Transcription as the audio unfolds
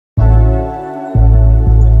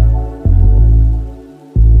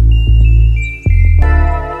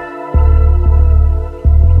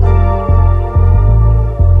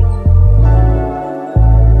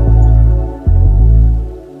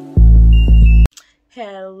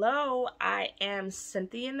Hello, I am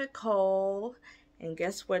Cynthia Nicole, and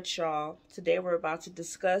guess what, y'all? Today we're about to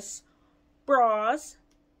discuss bras,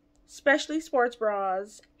 especially sports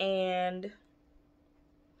bras, and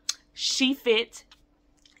SheFit.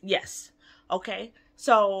 Yes, okay.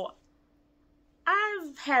 So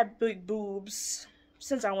I've had big boobs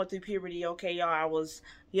since I went through puberty. Okay, y'all. I was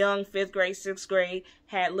young, 5th grade, 6th grade,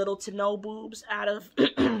 had little to no boobs out of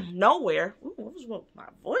nowhere. Ooh, what was with my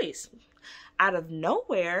voice? Out of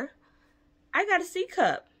nowhere, I got a C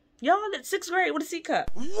cup. Y'all at 6th grade with a C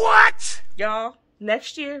cup. What? Y'all,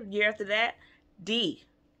 next year after that, D.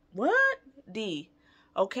 What? D.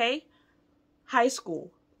 Okay? High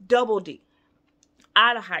school, double D.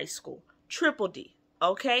 Out of high school, triple D.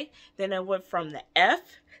 Okay? Then I went from the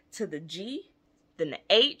F to the G, then the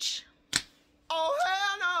H. Oh,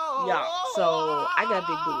 hell no. Y'all, so I got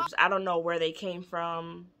big boobs. I don't know where they came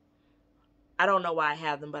from. I don't know why I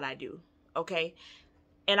have them, but I do. Okay?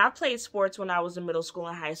 And I played sports when I was in middle school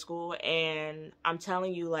and high school, and I'm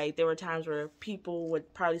telling you, like, there were times where people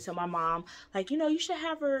would probably tell my mom, like, you should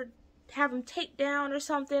have them taped down or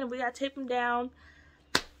something. We got to tape them down.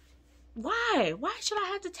 Why? Why should I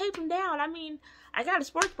have to tape them down? I mean, I got a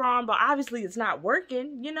sports bra on, but obviously it's not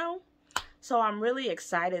working, So I'm really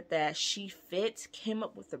excited that SheFit came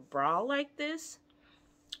up with a bra like this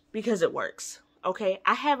because it works, okay?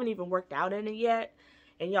 I haven't even worked out in it yet,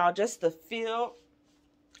 and y'all, just the feel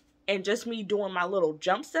and just me doing my little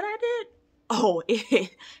jumps that I did, oh,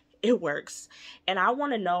 it works. And I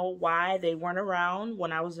want to know why they weren't around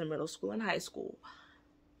when I was in middle school and high school,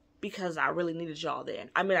 because I really needed y'all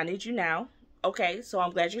then. I mean, I need you now, okay? So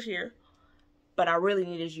I'm glad you're here, but I really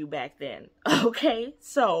needed you back then, okay?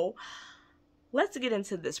 So let's get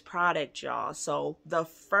into this product, y'all. So the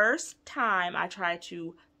first time I tried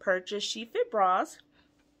to purchase SheFit bras,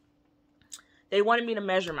 they wanted me to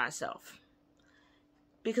measure myself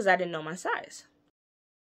because I didn't know my size.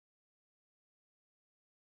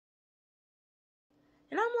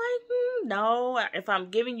 And I'm like, no, if I'm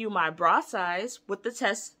giving you my bra size with the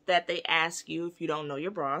test that they ask you if you don't know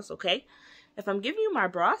your bras, okay? If I'm giving you my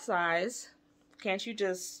bra size, can't you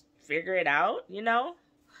just figure it out,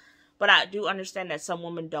 But I do understand that some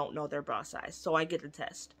women don't know their bra size, so I get the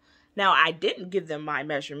test. Now, I didn't give them my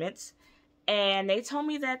measurements, and they told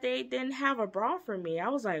me that they didn't have a bra for me. I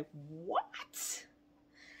was like, what?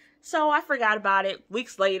 So I forgot about it.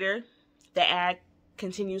 Weeks later, the ad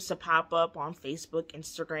continues to pop up on Facebook,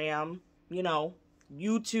 Instagram,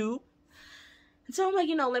 YouTube. And so I'm like,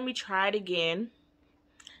 let me try it again.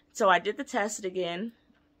 So I did the test again,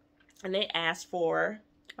 and they asked for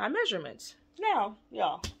my measurements. Now,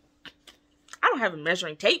 y'all, I don't have a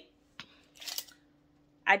measuring tape.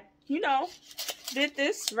 I, did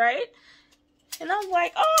this, right? And I'm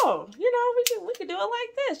like, oh, we can do it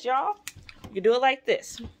like this, y'all. We can do it like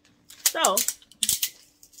this. So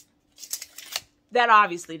that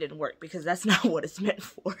obviously didn't work because that's not what it's meant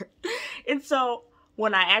for. And so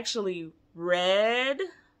when I actually read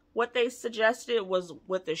what they suggested was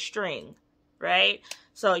with a string, right?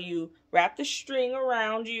 So you wrap the string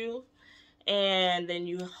around you and then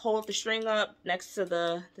you hold the string up next to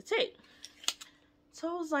the tape. So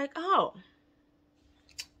I was like, oh,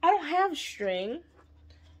 I don't have a string.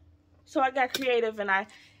 So I got creative and I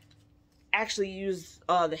actually used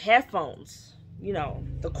the headphones,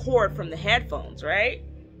 the cord from the headphones, right?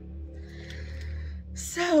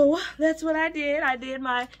 So that's what I did. I did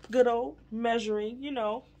my good old measuring,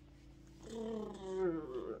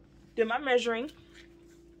 did my measuring,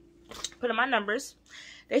 put in my numbers.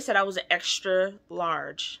 They said I was an extra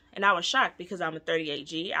large, and I was shocked because I'm a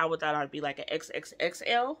 38G. I would thought I'd be like an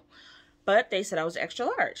XXXL, but they said I was extra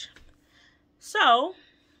large. So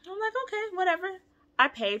I'm like, okay, whatever. I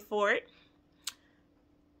paid for it.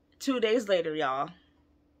 2 days later, y'all.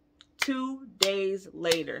 2 days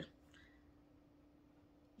later,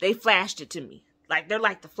 they flashed it to me. Like, they're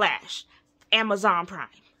like the Flash. Amazon Prime.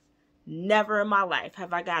 Never in my life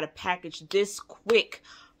have I got a package this quick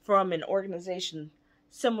from an organization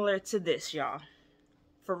similar to this, y'all.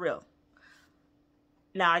 For real.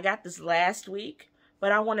 Now, I got this last week,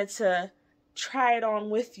 but I wanted to try it on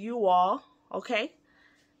with you all, okay?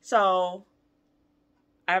 So,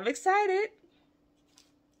 I'm excited.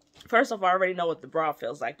 First off, I already know what the bra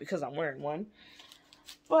feels like because I'm wearing one.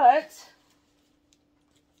 But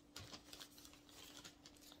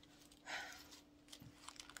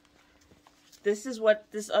this is what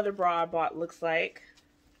this other bra I bought looks like.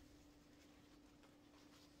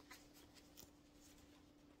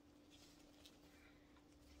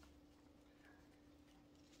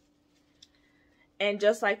 And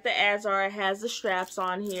just like the ads are, it has the straps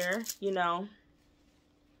on here,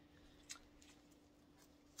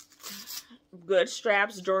 good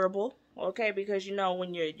straps, durable, okay? Because you know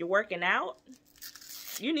when you're working out,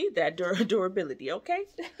 you need that durability, okay?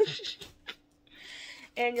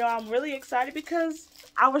 And y'all, I'm really excited because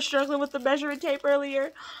I was struggling with the measuring tape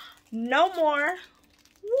earlier. No more.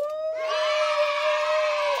 Woo!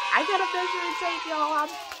 I got a measuring tape, y'all. I'm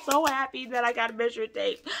so happy that I got a measuring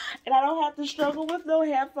tape. And I don't have to struggle with no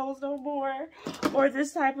headphones no more. Or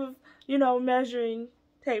this type of, you know, measuring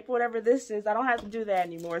tape, whatever this is. I don't have to do that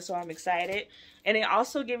anymore, so I'm excited. And they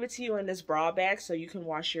also give it to you in this bra bag so you can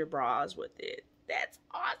wash your bras with it. That's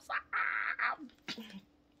awesome.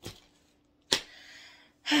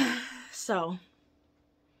 So,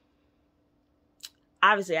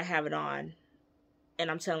 obviously I have it on, and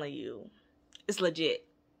I'm telling you, it's legit.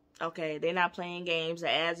 Okay, they're not playing games. The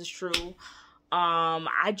ads is true.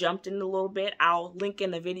 I jumped in a little bit. I'll link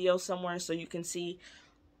in the video somewhere so you can see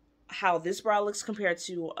how this bra looks compared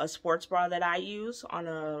to a sports bra that I use on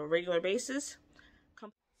a regular basis.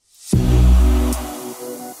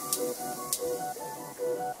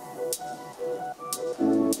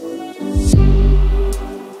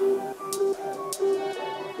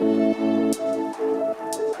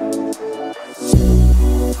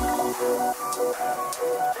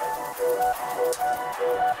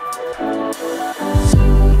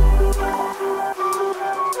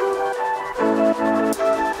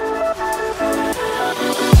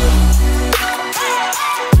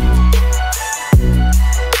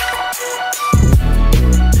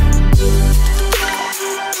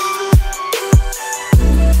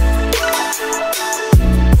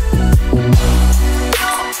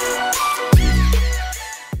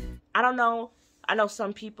 I know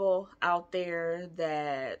some people out there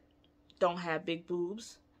that don't have big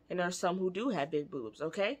boobs, and there's some who do have big boobs,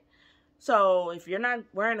 okay? So if you're not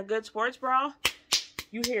wearing a good sports bra,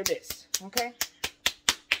 you hear this, okay?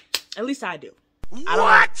 At least I do. What? I don't know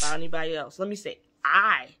about anybody else. Let me say,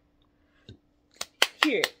 I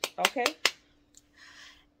hear it, okay?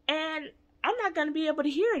 And I'm not going to be able to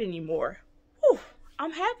hear it anymore. Whew,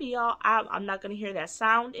 I'm happy, y'all. I'm not going to hear that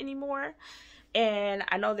sound anymore. And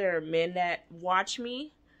I know there are men that watch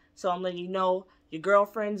me, so I'm letting you know, your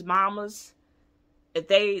girlfriends, mamas, if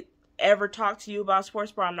they ever talk to you about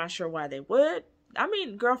sports bra, I'm not sure why they would. I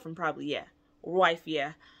mean, girlfriend probably, yeah. Wife,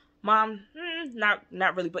 yeah. Mom,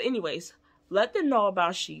 not really. But anyways, let them know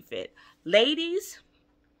about SheFit. Ladies,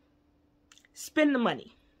 spend the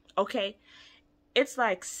money, okay? It's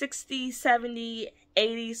like $60, $70,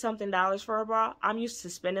 $80 something for a bra. I'm used to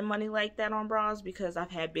spending money like that on bras because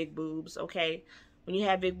I've had big boobs, okay? When you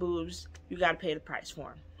have big boobs, you gotta pay the price for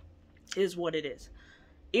them. It is what it is.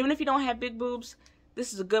 Even if you don't have big boobs,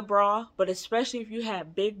 this is a good bra, but especially if you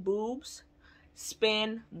have big boobs,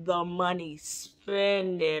 spend the money.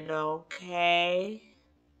 Spend it, okay?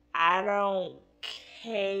 I don't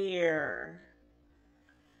care.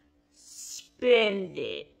 Spend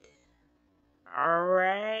it.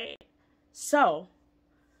 Alright? So,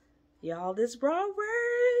 y'all, this bra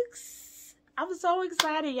works. I'm so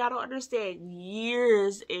excited. Y'all don't understand.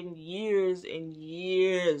 Years and years and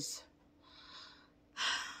years.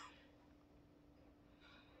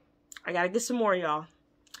 I gotta get some more, y'all.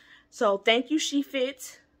 So, thank you,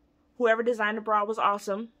 SheFit. Whoever designed the bra was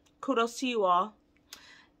awesome. Kudos to you all.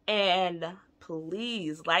 And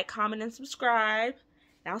please like, comment, and subscribe.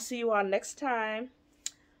 And I'll see you all next time.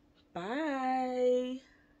 Bye.